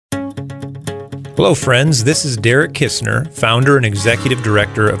Hello, friends. This is Derek Kistner, founder and executive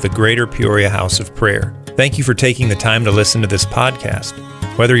director of the Greater Peoria House of Prayer. Thank you for taking the time to listen to this podcast.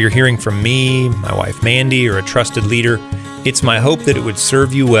 Whether you're hearing from me, my wife Mandy, or a trusted leader, it's my hope that it would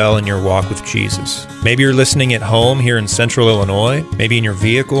serve you well in your walk with Jesus. Maybe you're listening at home here in Central Illinois, maybe in your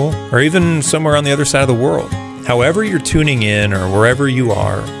vehicle, or even somewhere on the other side of the world. However you're tuning in or wherever you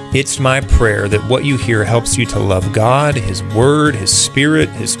are, it's my prayer that what you hear helps you to love God, His Word, His Spirit,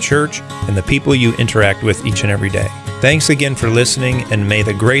 His church, and the people you interact with each and every day. Thanks again for listening, and may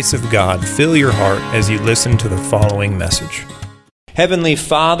the grace of God fill your heart as you listen to the following message. Heavenly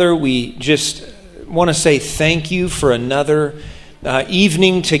Father, we just want to say thank you for another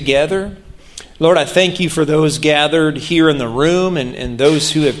evening together. Lord, I thank you for those gathered here in the room and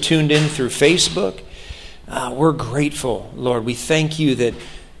those who have tuned in through Facebook. We're grateful, Lord. We thank you that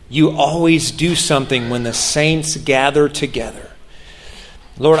you always do something when the saints gather together.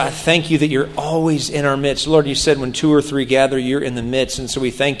 Lord, I thank you that you're always in our midst. Lord, you said when 2 or 3 gather, you're in the midst. And so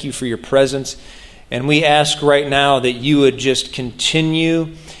we thank you for your presence. And we ask right now that you would just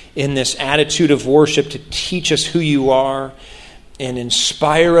continue in this attitude of worship to teach us who you are and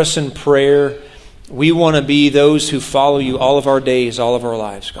inspire us in prayer. We want to be those who follow you all of our days, all of our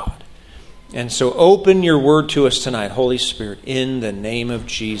lives, God. And so open your word to us tonight, Holy Spirit, in the name of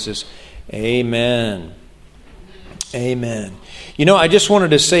Jesus. Amen. Amen. You know, I just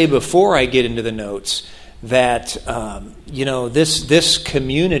wanted to say before I get into the notes that, this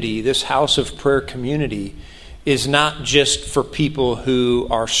community, this House of Prayer community, is not just for people who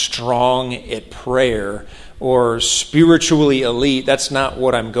are strong at prayer or spiritually elite. That's not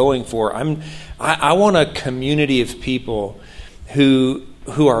what I'm going for. I want a community of people who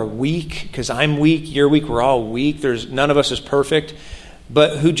are weak, because I'm weak, you're weak, we're all weak. None of us is perfect,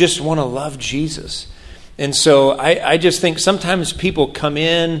 but who just want to love Jesus. And so I just think sometimes people come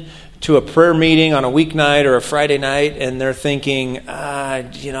in to a prayer meeting on a weeknight or a Friday night, and they're thinking, I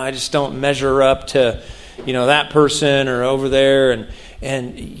just don't measure up to, that person or over there.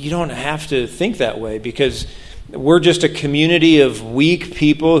 And you don't have to think that way, because we're just a community of weak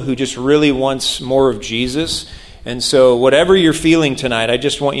people who just really wants more of Jesus. And so whatever you're feeling tonight, I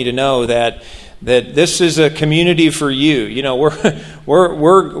just want you to know that this is a community for you.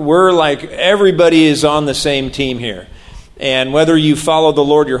 We're like everybody is on the same team here. And whether you followed the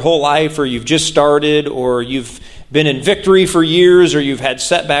Lord your whole life, or you've just started, or you've been in victory for years, or you've had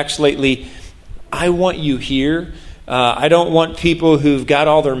setbacks lately, I want you here. I don't want people who've got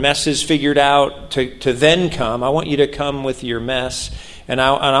all their messes figured out to then come. I want you to come with your mess. And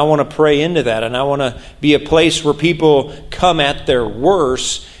I want to pray into that. And I want to be a place where people come at their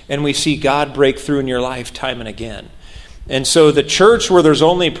worst and we see God break through in your life time and again. And so the church where there's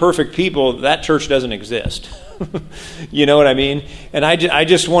only perfect people, that church doesn't exist. You know what I mean? And I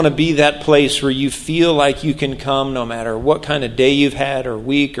just want to be that place where you feel like you can come no matter what kind of day you've had or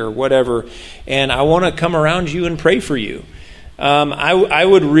week or whatever. And I want to come around you and pray for you. I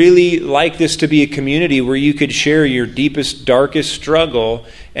would really like this to be a community where you could share your deepest, darkest struggle,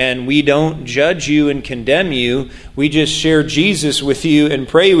 and we don't judge you and condemn you. We just share Jesus with you and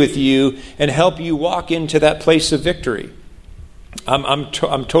pray with you and help you walk into that place of victory. I'm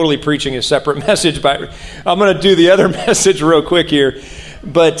totally preaching a separate message, but I'm going to do the other message real quick here.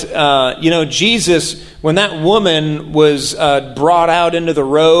 But, Jesus, when that woman was brought out into the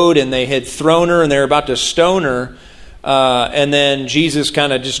road and they had thrown her and they were about to stone her, and then Jesus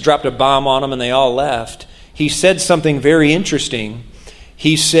kind of just dropped a bomb on them and they all left. He said something very interesting.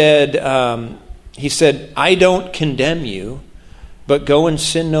 He said, I don't condemn you, but go and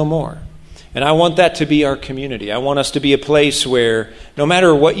sin no more. And I want that to be our community. I want us to be a place where no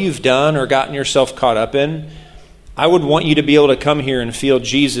matter what you've done or gotten yourself caught up in, I would want you to be able to come here and feel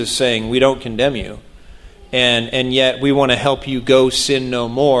Jesus saying, we don't condemn you. And yet we want to help you go sin no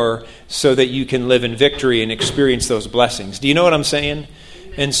more so that you can live in victory and experience those blessings. Do you know what I'm saying?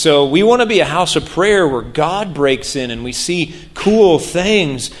 And so we want to be a house of prayer where God breaks in and we see cool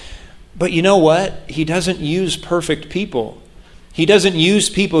things. But you know what? He doesn't use perfect people. He doesn't use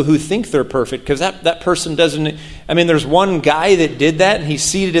people who think they're perfect, because that person doesn't... there's one guy that did that and he's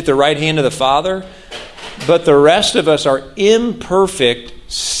seated at the right hand of the Father. But the rest of us are imperfect,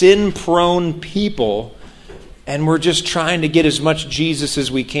 sin-prone people, and we're just trying to get as much Jesus as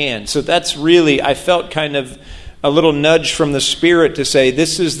we can. So that's really, I felt kind of a little nudge from the Spirit to say,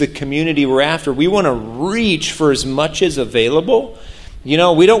 this is the community we're after. We want to reach for as much as available. We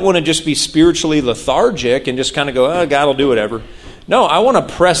don't want to just be spiritually lethargic and just kind of go, God will do whatever. No, I want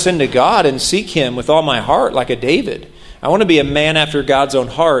to press into God and seek Him with all my heart like a David. I want to be a man after God's own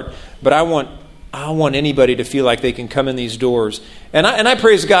heart, but I want I want anybody to feel like they can come in these doors. And I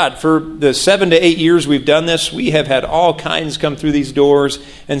praise God for the 7 to 8 years we've done this. We have had all kinds come through these doors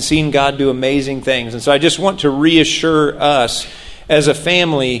and seen God do amazing things. And so I just want to reassure us as a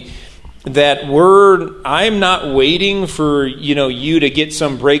family that I'm not waiting for, you to get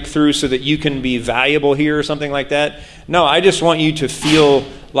some breakthrough so that you can be valuable here or something like that. No, I just want you to feel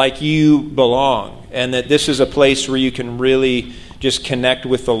like you belong and that this is a place where you can really just connect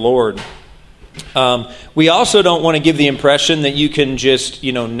with the Lord. We also don't want to give the impression that you can just,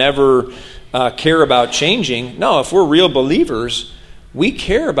 never care about changing. No, if we're real believers, we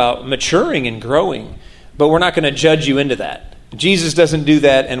care about maturing and growing, but we're not going to judge you into that. Jesus doesn't do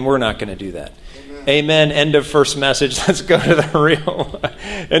that, and we're not going to do that. Amen. End of first message. Let's go to the real.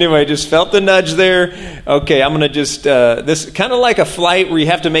 Anyway, just felt the nudge there. Okay, I'm going to just, this kind of like a flight where you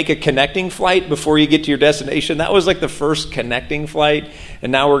have to make a connecting flight before you get to your destination. That was like the first connecting flight,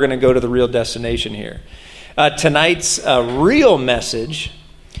 and now we're going to go to the real destination here. Tonight's real message,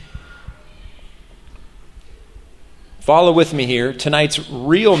 follow with me here. Tonight's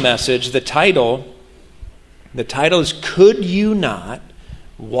real message, the title is, Could You Not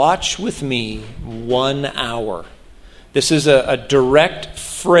Watch With Me 1 Hour? This is a direct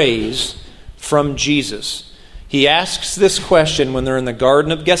phrase from Jesus. He asks this question when they're in the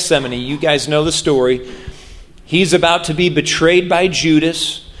Garden of Gethsemane. You guys know the story. He's about to be betrayed by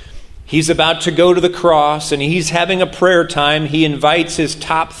Judas. He's about to go to the cross, and he's having a prayer time. He invites his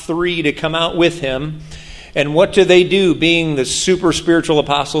top 3 to come out with him. And what do? Being the super spiritual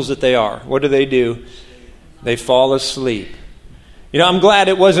apostles that they are, what do? They fall asleep. I'm glad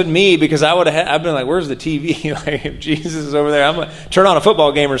it wasn't me, because I've been like, where's the TV? Like, if Jesus is over there, I'm going to turn on a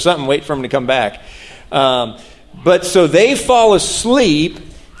football game or something, wait for him to come back. But so they fall asleep,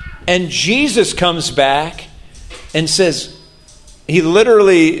 and Jesus comes back and says, he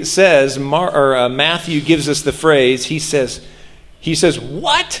literally says, Matthew gives us the phrase, he says,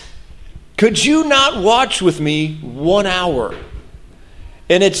 what? Could you not watch with me 1 hour?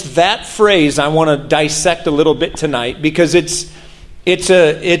 And it's that phrase I want to dissect a little bit tonight, because it's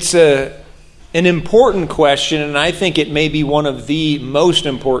an important question, and I think it may be one of the most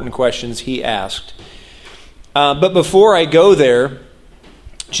important questions he asked. But before I go there,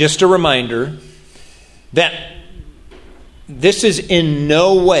 just a reminder that this is in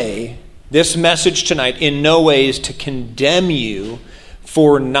no way, this message tonight in no way is to condemn you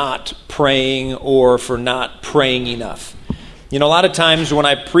for not praying or for not praying enough. A lot of times when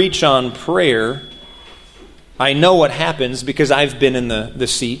I preach on prayer, I know what happens because I've been in the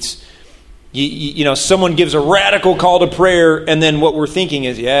seats. Someone gives a radical call to prayer, and then what we're thinking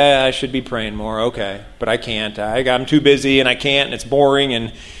is, yeah, I should be praying more. Okay, but I can't. I'm too busy, and I can't, and it's boring.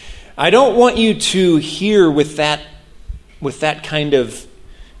 And I don't want you to hear with that kind of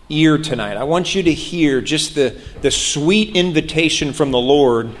ear tonight. I want you to hear just the sweet invitation from the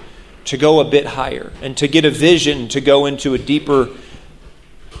Lord to go a bit higher and to get a vision to go into a deeper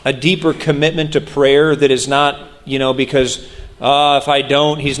commitment to prayer that is not, because if I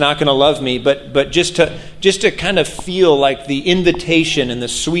don't, he's not going to love me, but just to kind of feel like the invitation and the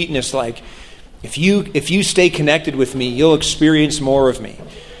sweetness, like if you stay connected with me, you'll experience more of me.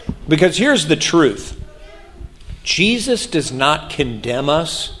 Because here's the truth. Jesus does not condemn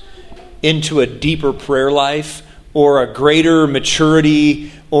us into a deeper prayer life or a greater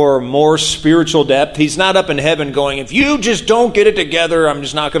maturity or more spiritual depth. He's not up in heaven going, if you just don't get it together, I'm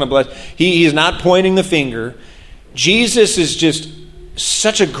just not going to bless. He's not pointing the finger. Jesus is just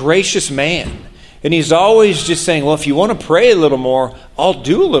such a gracious man. And he's always just saying, well, if you want to pray a little more, I'll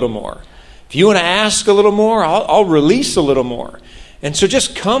do a little more. If you want to ask a little more, I'll release a little more. And so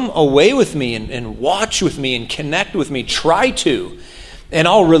just come away with me and watch with me and connect with me. Try to. And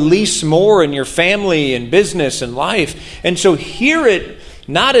I'll release more in your family and business and life. And so hear it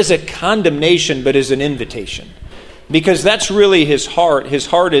not as a condemnation, but as an invitation. Because that's really his heart. His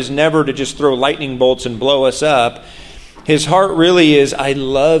heart is never to just throw lightning bolts and blow us up. His heart really is, I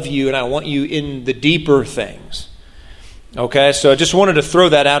love you and I want you in the deeper things. Okay, so I just wanted to throw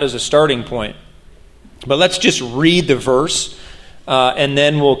that out as a starting point. But let's just read the verse, and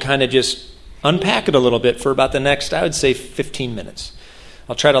then we'll kind of just unpack it a little bit for about the next, I would say, 15 minutes.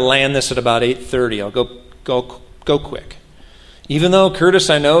 I'll try to land this at about 8:30. I'll go quick. Even though, Curtis,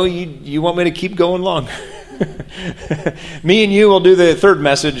 I know you want me to keep going longer. Me and you will do the third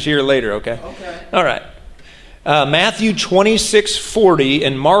message here later, okay? Okay. All right. Matthew 26:40,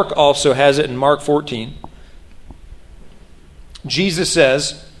 and Mark also has it in Mark 14. Jesus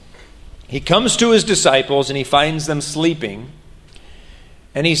says, he comes to his disciples and he finds them sleeping.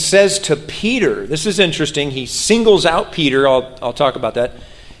 And he says to Peter, this is interesting, he singles out Peter, I'll talk about that.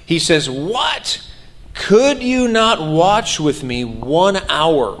 He says, what? could you not watch with me 1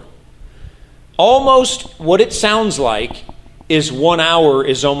 hour? Almost what it sounds like is 1 hour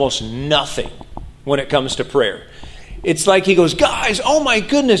is almost nothing when it comes to prayer. It's like he goes, guys, oh my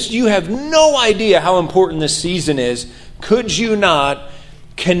goodness, you have no idea how important this season is. Could you not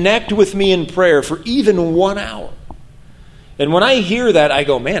connect with me in prayer for even 1 hour? And when I hear that, I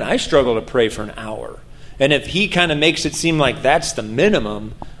go, man, I struggle to pray for an hour. And if he kind of makes it seem like that's the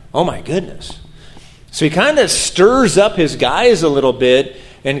minimum, oh my goodness. So he kind of stirs up his guys a little bit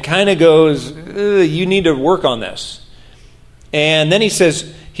and kind of goes, you need to work on this. And then he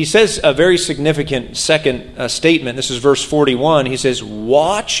says a very significant second statement. This is verse 41. He says,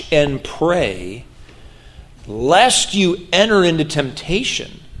 watch and pray lest you enter into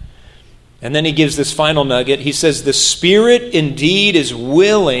temptation. And then he gives this final nugget. He says, the spirit indeed is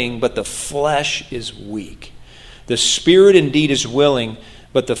willing, but the flesh is weak. The spirit indeed is willing,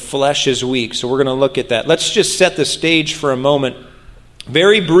 but the flesh is weak. So we're going to look at that. Let's just set the stage for a moment.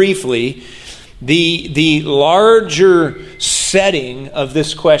 Very briefly, the larger setting of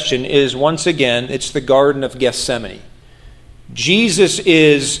this question is, once again, it's the Garden of Gethsemane. Jesus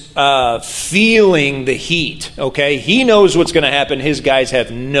is feeling the heat, okay? He knows what's going to happen. His guys have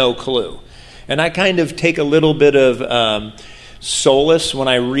no clue. And I kind of take a little bit of solace when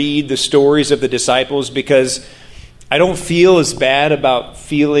I read the stories of the disciples, because I don't feel as bad about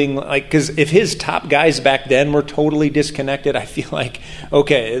feeling like, because if his top guys back then were totally disconnected, I feel like,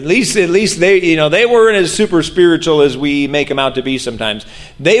 okay, at least they weren't as super spiritual as we make them out to be sometimes.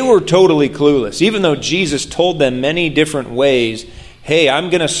 They were totally clueless, even though Jesus told them many different ways. Hey, I'm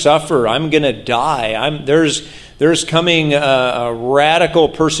going to suffer. I'm going to die. There's coming a radical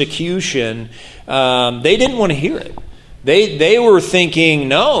persecution. They didn't want to hear it. They were thinking,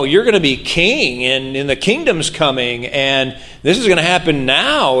 no, you're going to be king, and the kingdom's coming, and this is going to happen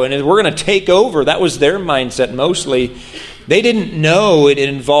now, and we're going to take over. That was their mindset mostly. They didn't know it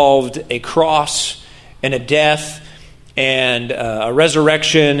involved a cross and a death and a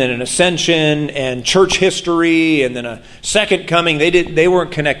resurrection and an ascension and church history and then a second coming. They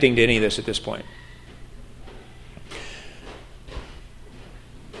weren't connecting to any of this at this point.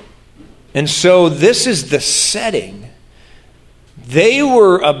 And so this is the setting. They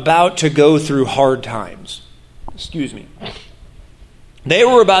were about to go through hard times. Excuse me. They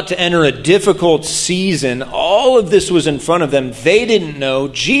were about to enter a difficult season. All of this was in front of them. They didn't know.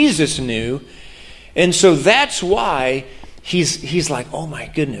 Jesus knew. And so that's why he's like, oh my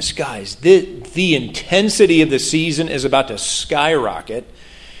goodness, guys, the intensity of the season is about to skyrocket.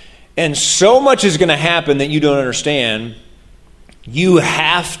 And so much is going to happen that you don't understand. You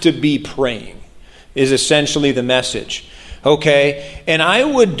have to be praying, is essentially the message. Okay? And I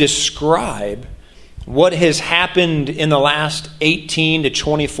would describe what has happened in the last 18 to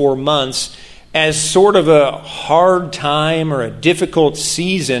 24 months as sort of a hard time or a difficult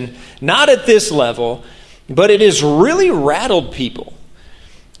season, not at this level, but it has really rattled people.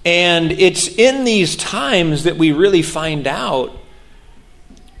 And it's in these times that we really find out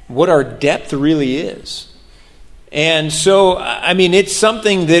what our depth really is. And so, I mean, it's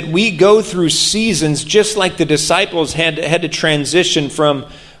something that we go through seasons, just like the disciples had to transition from,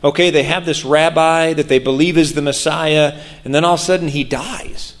 okay, they have this rabbi that they believe is the Messiah, and then all of a sudden he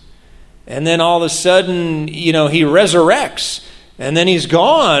dies. And then all of a sudden, he resurrects, and then he's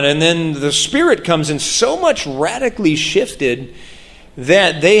gone, and then the Spirit comes in. So much radically shifted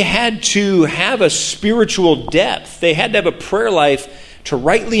that they had to have a spiritual depth. They had to have a prayer life to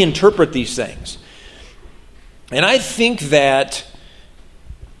rightly interpret these things. And I think that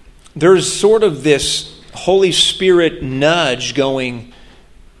there's sort of this Holy Spirit nudge going,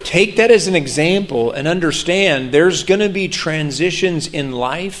 take that as an example and understand there's going to be transitions in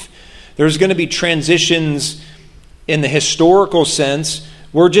life. There's going to be transitions in the historical sense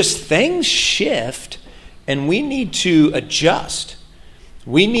where just things shift and we need to adjust.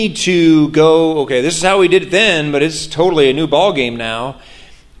 We need to go, okay, this is how we did it then, but it's totally a new ballgame now.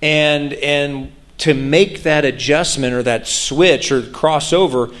 And to make that adjustment or that switch or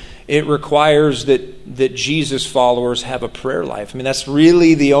crossover, it requires that Jesus followers have a prayer life. I mean, that's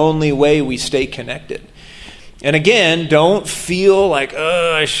really the only way we stay connected. And again, don't feel like,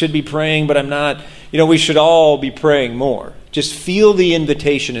 I should be praying, but I'm not. We should all be praying more. Just feel the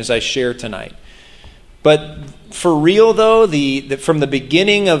invitation as I share tonight. But for real, though, from the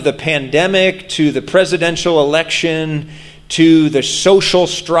beginning of the pandemic to the presidential election to the social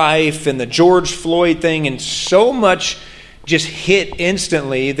strife and the George Floyd thing, and so much just hit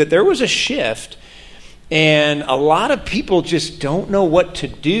instantly that there was a shift. And a lot of people just don't know what to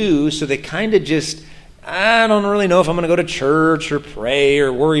do, so they kind of just I don't really know if I'm going to go to church or pray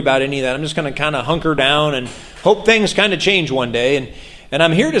or worry about any of that. I'm just going to kind of hunker down and hope things kind of change one day. And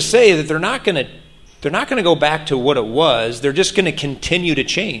I'm here to say that they're not going to go back to what it was. They're just going to continue to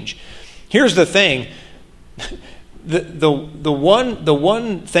change. Here's the thing. The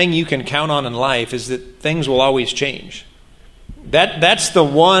one thing you can count on in life is that things will always change. That's the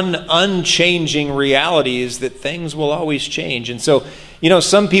one unchanging reality, is that things will always change. And so,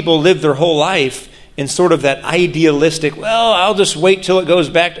 some people live their whole life in sort of that idealistic, well, I'll just wait till it goes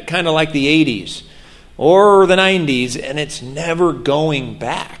back to kind of like the 80s or the 90s, and it's never going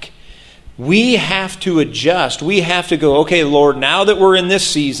back. We have to adjust. We have to go, okay, Lord, now that we're in this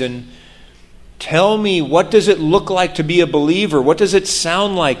season, tell me, what does it look like to be a believer? What does it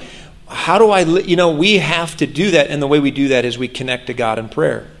sound like? How do I, we have to do that. And the way we do that is we connect to God in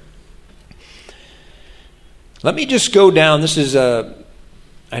prayer. Let me just go down. This is,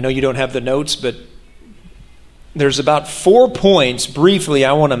 I know you don't have the notes, but there's about 4 points briefly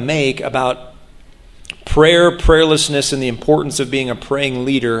I want to make about prayer, prayerlessness, and the importance of being a praying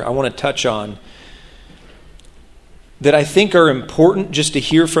leader I want to touch on that I think are important just to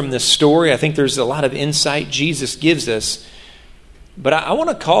hear from this story. I think there's a lot of insight Jesus gives us. But I want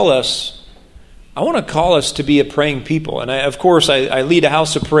to call us to be a praying people. And of course, I lead a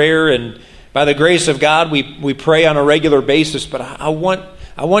house of prayer, and by the grace of God, we pray on a regular basis. But I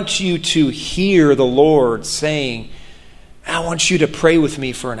want you to hear the Lord saying, I want you to pray with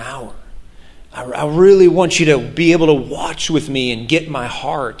me for an hour. I really want you to be able to watch with me and get my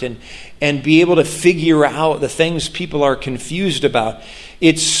heart and be able to figure out the things people are confused about.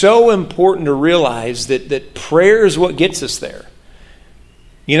 It's so important to realize that prayer is what gets us there.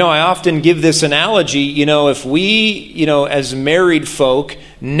 I often give this analogy, if we, as married folk,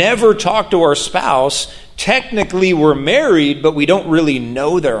 never talk to our spouse, technically we're married, but we don't really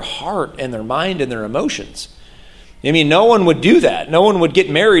know their heart and their mind and their emotions. No one would do that. No one would get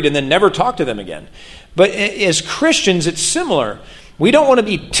married and then never talk to them again. But as Christians, it's similar. We don't want to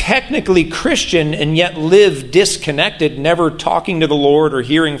be technically Christian and yet live disconnected, never talking to the Lord or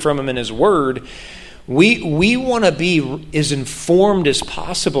hearing from Him in His Word. We want to be as informed as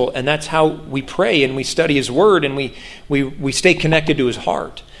possible, and that's how we pray and we study His Word, and we stay connected to His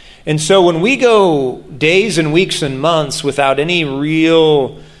heart. And so when we go days and weeks and months without any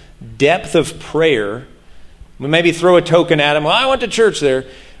real depth of prayer, we maybe throw a token at Him, well, I went to church there.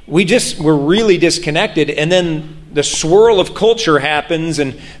 We're really disconnected, and then the swirl of culture happens,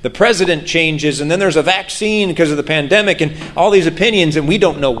 and the president changes, and then there's a vaccine because of the pandemic, and all these opinions, and we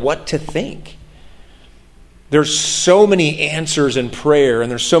don't know what to think. There's so many answers in prayer,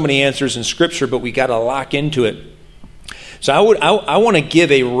 and there's so many answers in Scripture, but we got to lock into it. So I want to give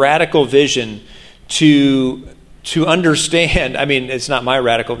a radical vision to understand. It's not my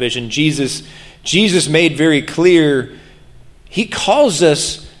radical vision. Jesus made very clear, He calls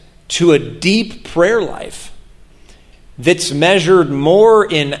us to a deep prayer life that's measured more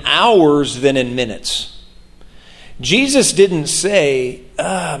in hours than in minutes. Jesus didn't say,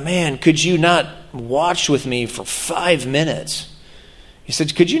 man, could you not watch with me for 5 minutes? He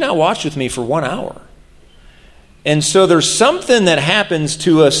said, could you not watch with me for 1 hour? And so there's something that happens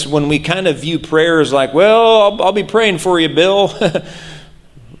to us when we kind of view prayer as like, well, I'll be praying for you, Bill.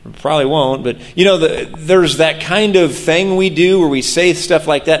 Probably won't, but there's that kind of thing we do where we say stuff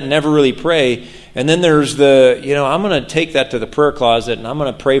like that and never really pray. And then there's I'm going to take that to the prayer closet and I'm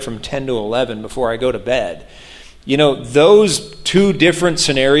going to pray from 10 to 11 before I go to bed. Those two different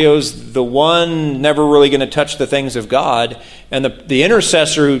scenarios, the one never really going to touch the things of God, and the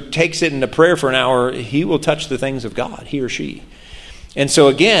intercessor who takes it into prayer for an hour, he will touch the things of God, he or she. And so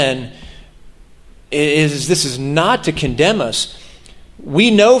again, this is not to condemn us.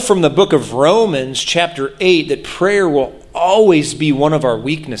 We know from the book of Romans chapter 8 that prayer will always be one of our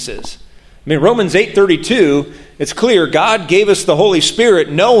weaknesses. Romans 8:32, it's clear God gave us the Holy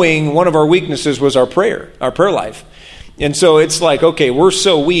Spirit knowing one of our weaknesses was our prayer life. And so it's like, okay, we're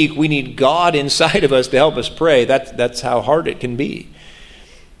so weak, we need God inside of us to help us pray. That's how hard it can be.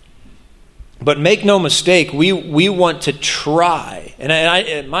 But make no mistake, we want to try.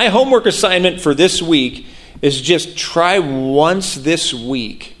 And my homework assignment for this week is just try once this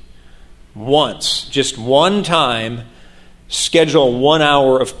week. Once. Just one time. Schedule 1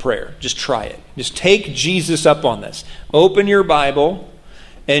 hour of prayer. Just try it. Just take Jesus up on this. Open your Bible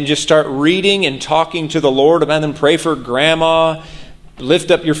and just start reading and talking to the Lord about them. Pray for grandma.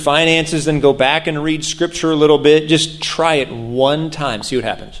 Lift up your finances and go back and read Scripture a little bit. Just try it one time. See what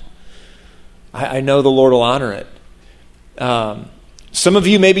happens. I know the Lord will honor it. Some of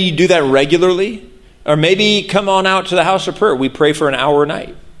you, maybe you do that regularly. Or maybe come on out to the house of prayer. We pray for an hour a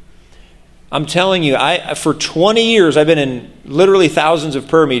night. I'm telling you, for 20 years, I've been in literally thousands of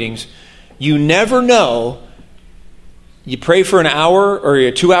prayer meetings. You never know. You pray for an hour or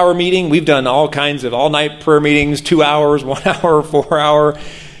a 2-hour meeting. We've done all kinds of all-night prayer meetings, 2 hours, 1 hour, 4 hour.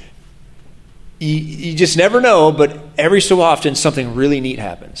 You just never know, but every so often something really neat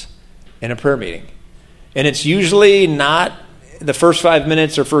happens in a prayer meeting. And it's usually not the first 5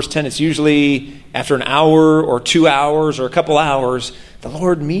 minutes or first 10. It's usually after an hour or 2 hours or a couple hours, the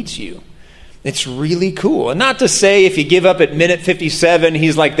Lord meets you. It's really cool. And not to say if you give up at minute 57,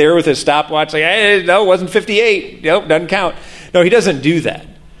 he's like there with his stopwatch, like, hey, no, it wasn't 58. Nope, doesn't count. No, he doesn't do that.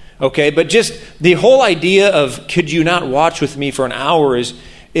 Okay, but just the whole idea of could you not watch with me for an hour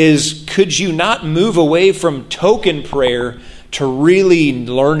is could you not move away from token prayer to really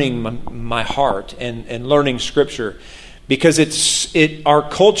learning my heart and learning Scripture? Because our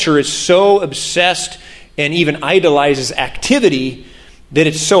culture is so obsessed and even idolizes activity that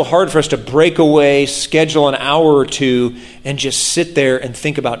it's so hard for us to break away, schedule an hour or two, and just sit there and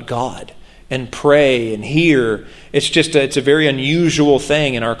think about God and pray and hear. It's a very unusual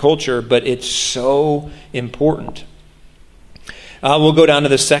thing in our culture, but it's so important. We'll go down to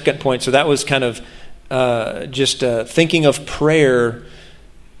the second point. So that was kind of thinking of prayer.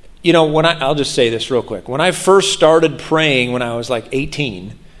 You know, I'll just say this real quick. When I first started praying when I was like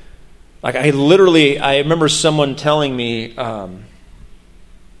 18, I remember someone telling me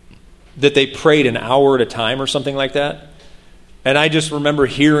that they prayed an hour at a time or something like that. And I just remember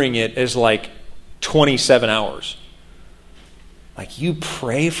hearing it as like 27 hours. Like, you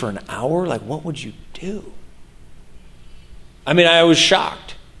pray for an hour? Like, what would you do? I mean, I was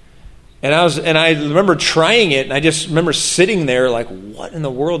shocked. And I remember trying it, and I just remember sitting there like, what in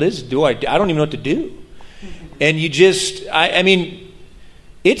the world I don't even know what to do. And you just, I mean,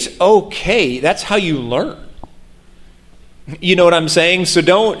 it's okay. That's how you learn. You know what I'm saying?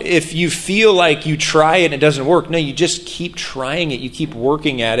 So if you feel like you try it and it doesn't work, no, you just keep trying it. You keep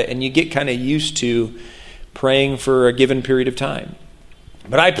working at it, and you get kind of used to praying for a given period of time.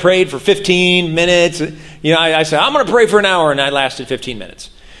 But I prayed for 15 minutes. You know, I said, I'm going to pray for an hour, and I lasted 15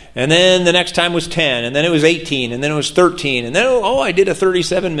 minutes. And then the next time was 10, and then it was 18, and then it was 13, and then, I did a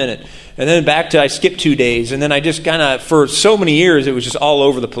 37-minute. And then I skipped 2 days, and then I just kind of, for so many years, it was just all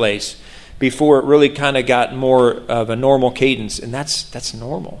over the place before it really kind of got more of a normal cadence, and that's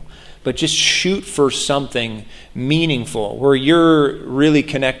normal. But just shoot for something meaningful where you're really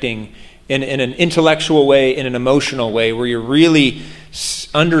connecting in an intellectual way, in an emotional way, where you're really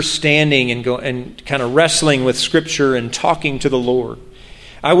understanding and kind of wrestling with Scripture and talking to the Lord.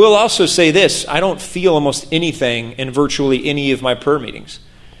 I will also say this: I don't feel almost anything in virtually any of my prayer meetings.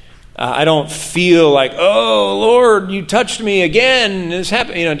 I don't feel like, oh Lord, you touched me again. This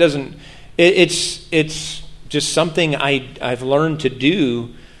happened. You know, it doesn't. It's just something I've learned to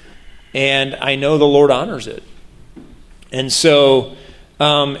do, and I know the Lord honors it. And so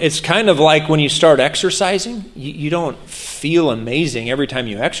it's kind of like when you start exercising, you don't feel amazing every time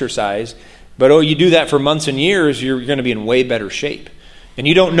you exercise, but you do that for months and years, you're going to be in way better shape. And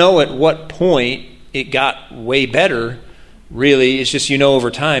you don't know at what point it got way better, really. It's just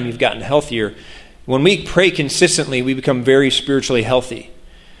over time you've gotten healthier. When we pray consistently, we become very spiritually healthy.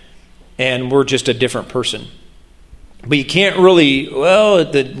 And we're just a different person. But you can't really,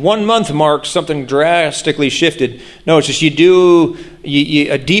 at the 1 month mark, something drastically shifted. No, it's just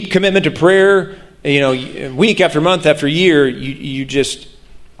a deep commitment to prayer, week after month after year,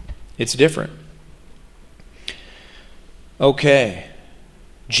 it's different. Okay.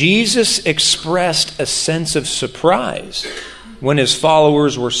 Jesus expressed a sense of surprise when his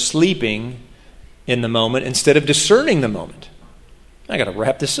followers were sleeping in the moment instead of discerning the moment. I got to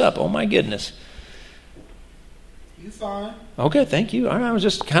wrap this up. Oh, my goodness. You fine. Okay, thank you. I was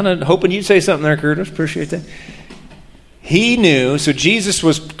just kind of hoping you'd say something there, Curtis. Appreciate that. He knew. So Jesus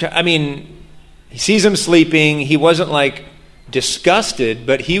he sees him sleeping. He wasn't like disgusted,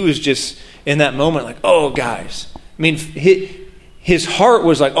 but he was just in that moment like, oh, guys. His heart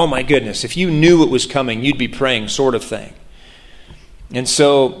was like, oh, my goodness. If you knew it was coming, you'd be praying, sort of thing. And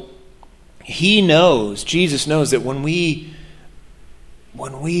so Jesus knows that when we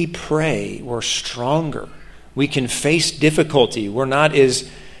pray, we're stronger. We can face difficulty. We're not as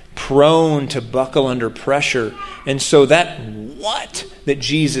prone to buckle under pressure. And so that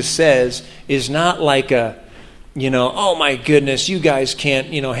Jesus says is not like oh my goodness, you guys can't,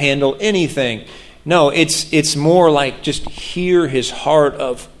 handle anything. No, it's more like just hear his heart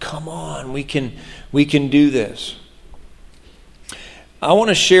of, come on, we can do this. I want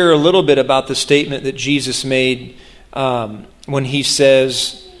to share a little bit about the statement that Jesus made when he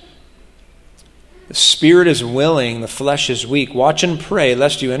says The spirit is willing, the flesh is weak. Watch and pray,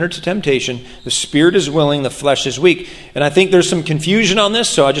 lest you enter into temptation. The spirit is willing, the flesh is weak. And I think there's some confusion on this,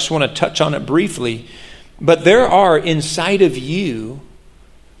 so I just want to touch on it briefly. But there are inside of you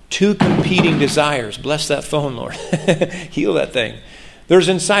two competing desires. Bless that phone, Lord. Heal that thing. There's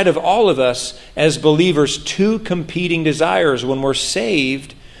inside of all of us as believers two competing desires. When we're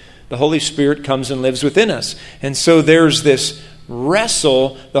saved, the Holy Spirit comes and lives within us. And so there's this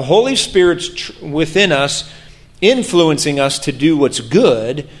wrestle. The Holy Spirit's within us, influencing us to do what's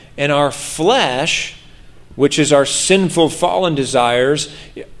good, and our flesh, which is our sinful fallen desires,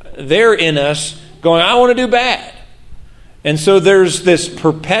 they're in us going, I want to do bad. And so there's this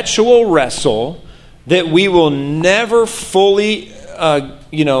perpetual wrestle that we will never fully,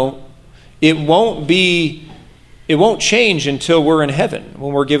 it won't change until we're in heaven,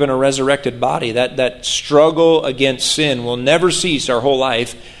 when we're given a resurrected body. That struggle against sin will never cease our whole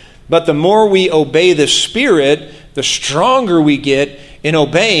life. But the more we obey the Spirit, the stronger we get in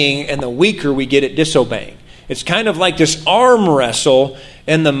obeying, and the weaker we get at disobeying. It's kind of like this arm wrestle,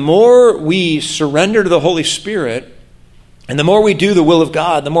 and the more we surrender to the Holy Spirit, and the more we do the will of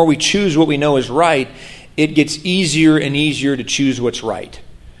God, the more we choose what we know is right, it gets easier and easier to choose what's right.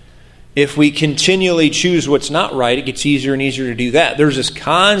 If we continually choose what's not right, it gets easier and easier to do that. There's this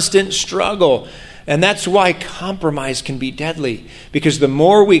constant struggle. And that's why compromise can be deadly. Because the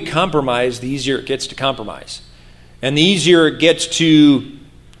more we compromise, the easier it gets to compromise. And the easier it gets to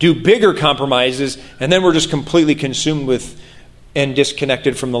do bigger compromises. And then we're just completely consumed with and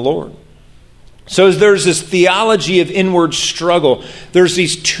disconnected from the Lord. So there's this theology of inward struggle. There's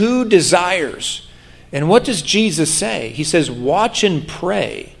these two desires. And what does Jesus say? He says, watch and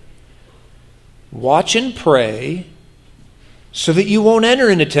pray. Watch and pray so that you won't enter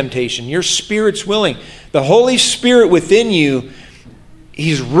into temptation. Your spirit's willing. The Holy Spirit within you,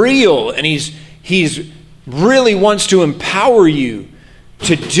 He's real, and He's really wants to empower you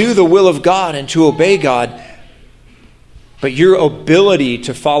to do the will of God and to obey God. But your ability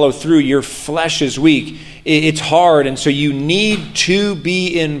to follow through, your flesh is weak. It's hard, and so you need to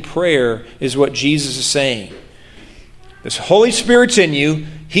be in prayer, is what Jesus is saying. This Holy Spirit's in you.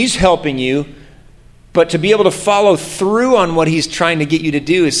 He's helping you. But to be able to follow through on what He's trying to get you to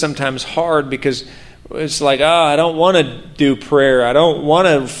do is sometimes hard, because it's like, I don't want to do prayer. I don't want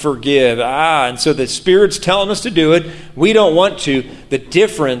to forgive. And so the Spirit's telling us to do it. We don't want to. The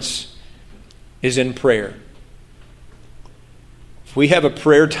difference is in prayer. If we have a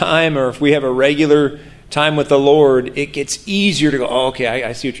prayer time, or if we have a regular time with the Lord, it gets easier to go, okay,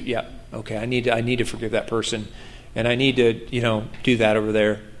 I see what you, okay, I need to forgive that person, and I need to, do that over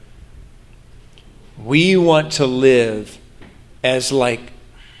there. We want to live as like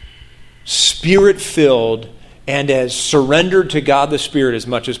Spirit-filled and as surrendered to God the Spirit as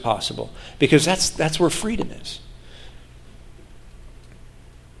much as possible, because that's where freedom is.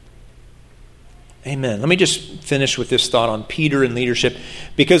 Amen. Let me just finish with this thought on Peter and leadership,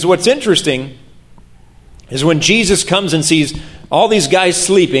 because what's interesting is when Jesus comes and sees all these guys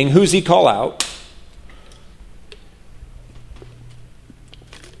sleeping, who's He call out?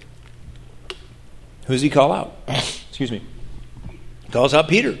 Who's He call out? Excuse me. He calls out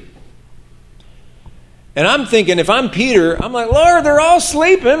Peter. And I'm thinking, if I'm Peter, I'm like, Lord, they're all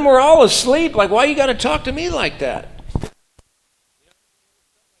sleeping. We're all asleep. Like, why you got to talk to me like that?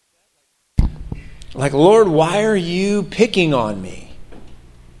 Like, Lord, why are you picking on me?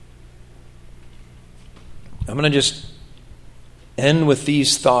 I'm going to just end with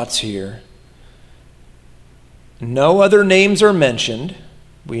these thoughts here. No other names are mentioned.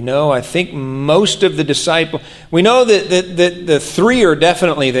 We know, I think, most of the disciples. We know that the three are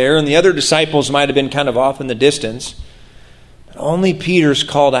definitely there, and the other disciples might have been kind of off in the distance. But only Peter's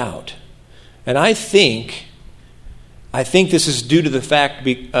called out. And I think this is due to the fact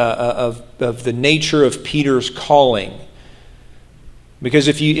of the nature of Peter's calling. Because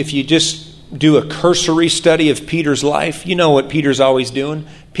if you just do a cursory study of Peter's life, you know what Peter's always doing.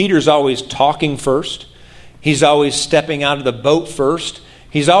 Peter's always talking first. He's always stepping out of the boat first.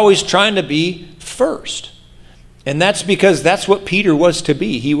 He's always trying to be first. And that's because that's what Peter was to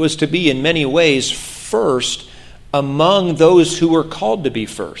be. He was to be, in many ways, first among those who were called to be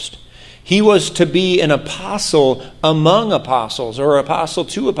first. He was to be an apostle among apostles, or apostle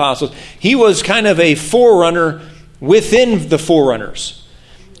to apostles. He was kind of a forerunner within the forerunners.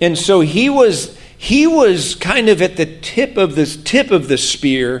 And so he was kind of at the tip of the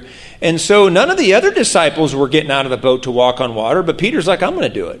spear. And so none of the other disciples were getting out of the boat to walk on water, but Peter's like, I'm going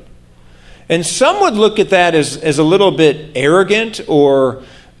to do it. And some would look at that as a little bit arrogant or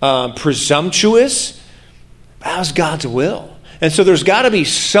presumptuous. That was God's will. And so there's got to be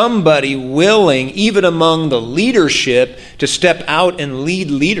somebody willing, even among the leadership, to step out and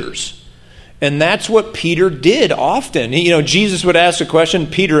lead leaders. And that's what Peter did often. Jesus would ask a question,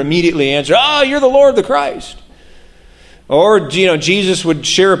 Peter immediately answered, you're the Lord, the Christ. Or, Jesus would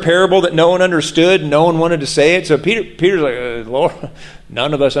share a parable that no one understood, no one wanted to say it. So Peter's like, Lord,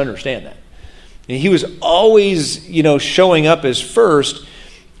 none of us understand that. And he was always, showing up as first.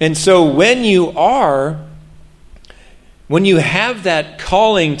 And so when you have that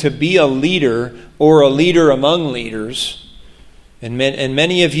calling to be a leader or a leader among leaders, and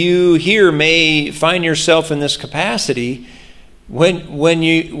many of you here may find yourself in this capacity,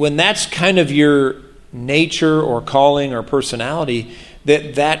 when that's kind of your nature or calling or personality,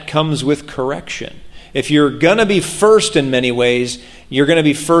 that comes with correction. If you're going to be first in many ways, you're going to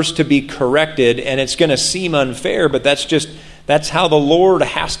be first to be corrected, and it's going to seem unfair, but that's how the Lord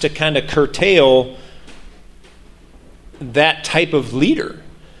has to kind of curtail that type of leader.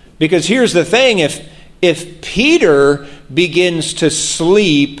 Because here's the thing, if Peter begins to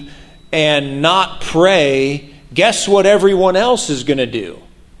sleep and not pray, guess what everyone else is going to do?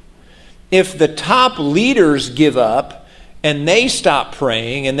 If the top leaders give up and they stop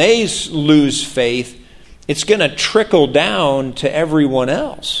praying and they lose faith, it's going to trickle down to everyone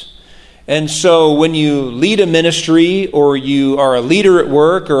else. And so when you lead a ministry, or you are a leader at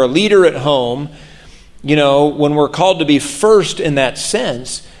work or a leader at home, when we're called to be first in that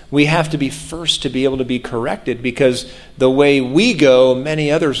sense, we have to be first to be able to be corrected, because the way we go,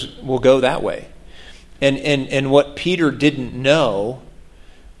 many others will go that way. And what Peter didn't know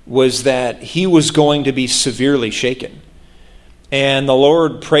was that he was going to be severely shaken. And the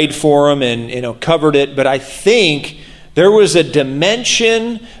Lord prayed for him and covered it. But I think there was a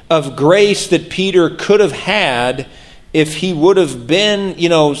dimension of grace that Peter could have had if he would have been,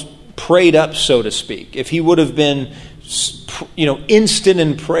 prayed up, so to speak. If he would have been, instant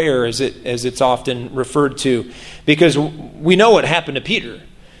in prayer, as it's often referred to. Because we know what happened to Peter.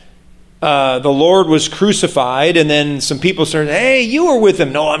 The Lord was crucified, and then some people started, hey, you were with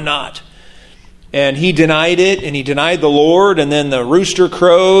him. No, I'm not. And he denied it, and he denied the Lord, and then the rooster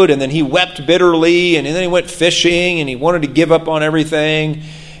crowed, and then he wept bitterly, and then he went fishing, and he wanted to give up on everything.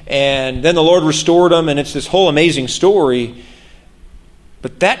 And then the Lord restored him, and it's this whole amazing story.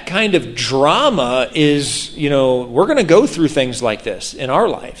 But that kind of drama is, we're going to go through things like this in our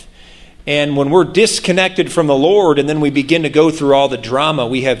life. And when we're disconnected from the Lord and then we begin to go through all the drama,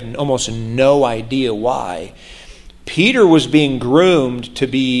 we have almost no idea why. Peter was being groomed to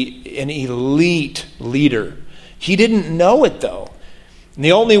be an elite leader. He didn't know it, though. And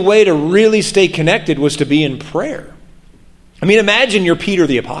the only way to really stay connected was to be in prayer. Imagine you're Peter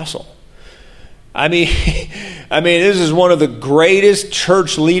the Apostle. This is one of the greatest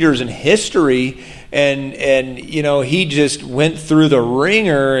church leaders in history, and he just went through the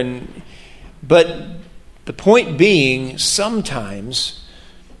ringer. But the point being, sometimes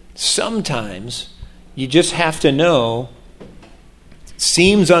you just have to know, it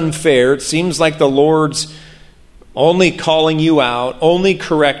seems unfair, it seems like the Lord's only calling you out, only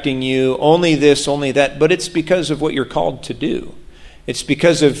correcting you, only this, only that, but it's because of what you're called to do. It's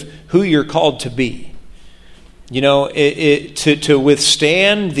because of who you're called to be. To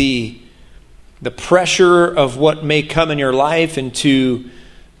withstand the pressure of what may come in your life, and to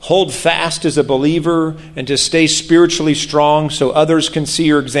hold fast as a believer, and to stay spiritually strong so others can see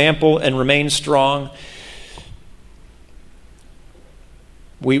your example and remain strong.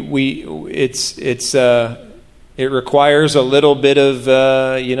 It requires a little bit of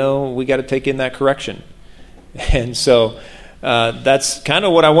we got to take in that correction, and so that's kind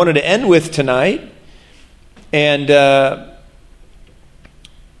of what I wanted to end with tonight, and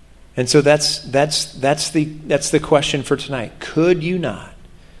so that's the question for tonight. Could you not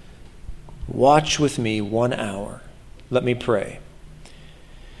watch with me 1 hour? Let me pray.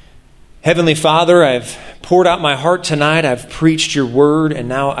 Heavenly Father, I've poured out my heart tonight. I've preached your word, and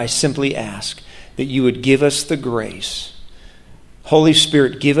now I simply ask that you would give us the grace. Holy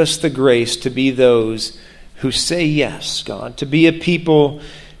Spirit, give us the grace to be those who say yes, God, to be a people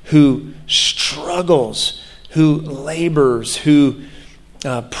who struggles, who labors, who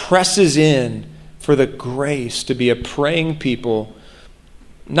presses in for the grace to be a praying people,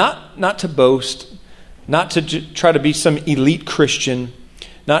 not to boast, not to try to be some elite Christian,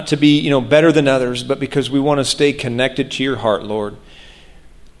 not to be better than others, but because we want to stay connected to your heart, Lord.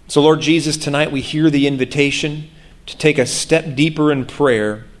 So, Lord Jesus, tonight we hear the invitation to take a step deeper in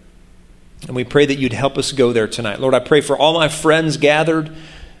prayer, and we pray that you'd help us go there tonight. Lord, I pray for all my friends gathered,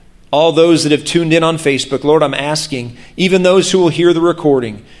 all those that have tuned in on Facebook. Lord, I'm asking, even those who will hear the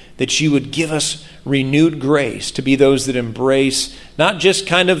recording, that you would give us renewed grace to be those that embrace not just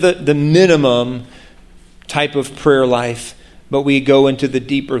kind of the minimum type of prayer life, but we go into the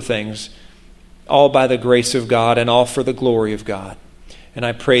deeper things, all by the grace of God and all for the glory of God. And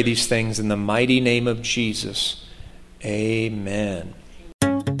I pray these things in the mighty name of Jesus. Amen.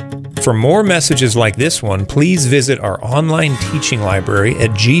 For more messages like this one, please visit our online teaching library at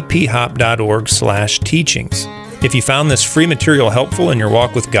gphop.org/teachings. If you found this free material helpful in your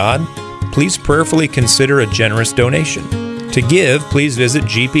walk with God, please prayerfully consider a generous donation. To give, please visit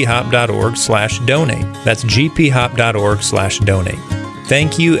gphop.org/donate. That's gphop.org/donate.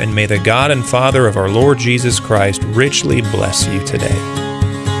 Thank you, and may the God and Father of our Lord Jesus Christ richly bless you today.